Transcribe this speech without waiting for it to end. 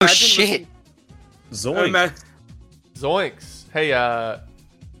shit. Zoinks. Zoinks. Hey,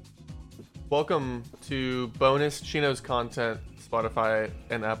 welcome to bonus Chino's content, Spotify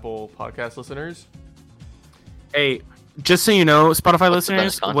and Apple podcast listeners. Hey, just so you know, Spotify What's the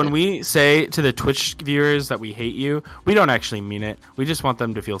bonus listeners, content? when we say to the Twitch viewers that we hate you, we don't actually mean it. We just want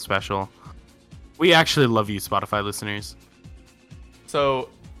them to feel special. We actually love you, Spotify listeners. So,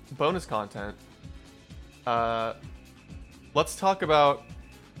 bonus content. Let's talk about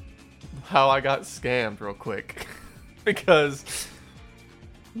how I got scammed real quick. Because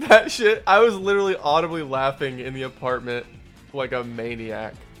that shit, I was literally audibly laughing in the apartment like a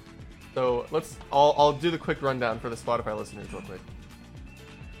maniac. So I'll do the quick rundown for the Spotify listeners real quick.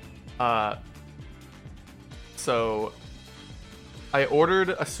 So I ordered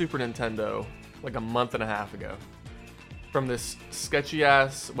a Super Nintendo like a month and a half ago from this sketchy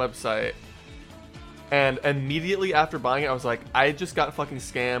ass website. And immediately after buying it, I was like, I just got fucking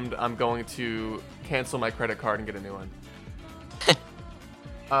scammed. I'm going to cancel my credit card and get a new one.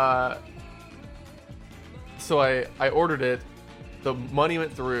 So I ordered it. The money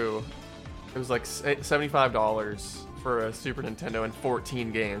went through. It was like $75 for a Super Nintendo and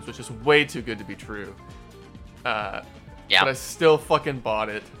 14 games, which is way too good to be true. Yeah. But I still fucking bought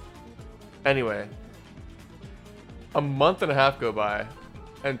it. Anyway, a month and a half go by,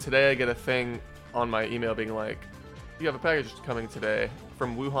 and today I get a thing on my email being like, you have a package coming today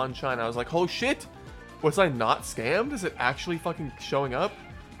from Wuhan, China. I was like, oh shit! Was I not scammed? Is it actually fucking showing up?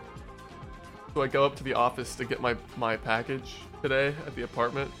 So I go up to the office to get my package today at the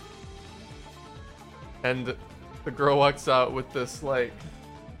apartment. And the girl walks out with this like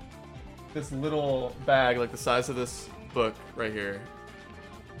this little bag like the size of this book right here.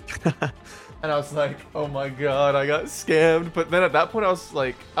 And I was like, oh my god, I got scammed. But then at that point I was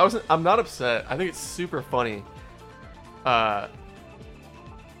like, I'm not upset. I think it's super funny. And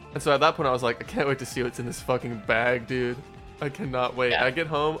so at that point I was like, I can't wait to see what's in this fucking bag, dude. I cannot wait. Yeah. I get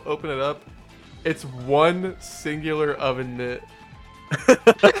home, open it up. It's one singular oven mitt.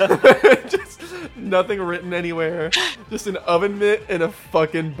 Just nothing written anywhere. Just an oven mitt in a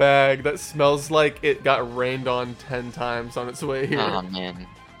fucking bag that smells like it got rained on 10 times on its way here. Oh man.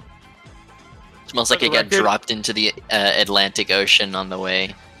 Smells like For it the got record- dropped into the Atlantic Ocean on the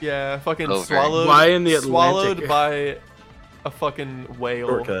way. Yeah, fucking Over. swallowed. Why in the swallowed Atlantic? by a fucking whale.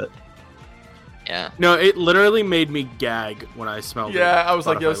 Shortcut. Yeah. No, it literally made me gag when I smelled it. Yeah, I was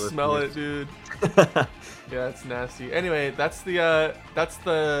like, yo, Spotify smell it, listeners. dude. Yeah, it's nasty. Anyway, that's the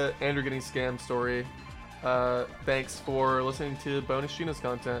Andrew getting scammed story. Thanks for listening to bonus Chino's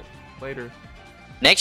content. Later.